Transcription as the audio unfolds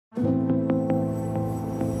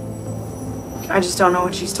I just don't know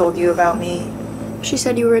what she's told you about me. She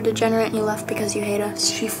said you were a degenerate and you left because you hate us.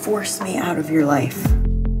 She forced me out of your life.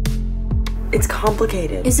 It's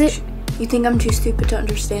complicated. Is it? You think I'm too stupid to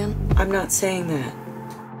understand? I'm not saying that.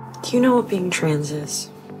 Do you know what being trans is?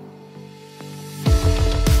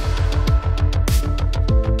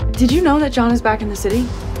 Did you know that John is back in the city?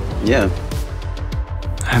 Yeah.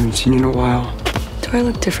 I haven't seen you in a while. Do I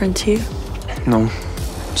look different to you? No.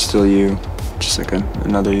 Still you. Just like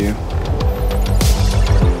another you.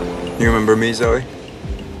 You remember me, Zoe?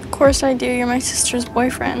 Of course I do. You're my sister's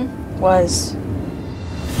boyfriend. Was.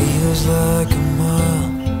 Feels like a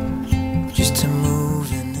mile just to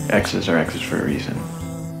move in. Exes are exes for a reason.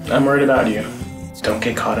 I'm worried about you. Don't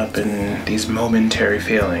get caught up in these momentary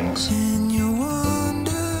feelings.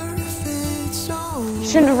 You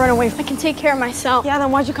shouldn't have run away. I can take care of myself. Yeah, then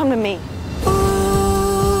why'd you come to me?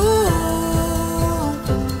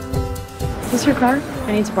 Is this your car?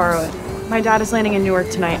 I need to borrow it. My dad is landing in Newark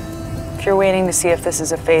tonight. If you're waiting to see if this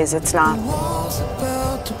is a phase, it's not.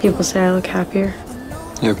 People say I look happier.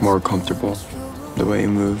 You look more comfortable. The way you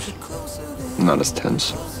move. Not as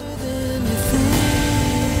tense.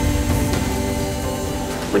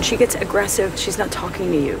 When she gets aggressive, she's not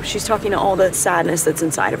talking to you. She's talking to all the sadness that's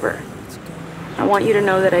inside of her. I want you to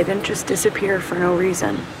know that I didn't just disappear for no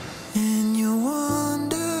reason. And you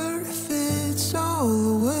wonder if it's all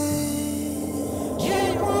the way.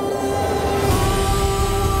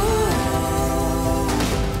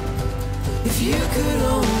 If you could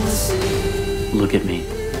only see. Look at me.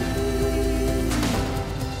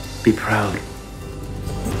 Be proud.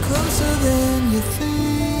 Closer than you think.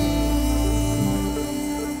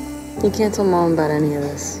 You can't tell Mom about any of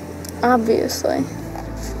this. Obviously.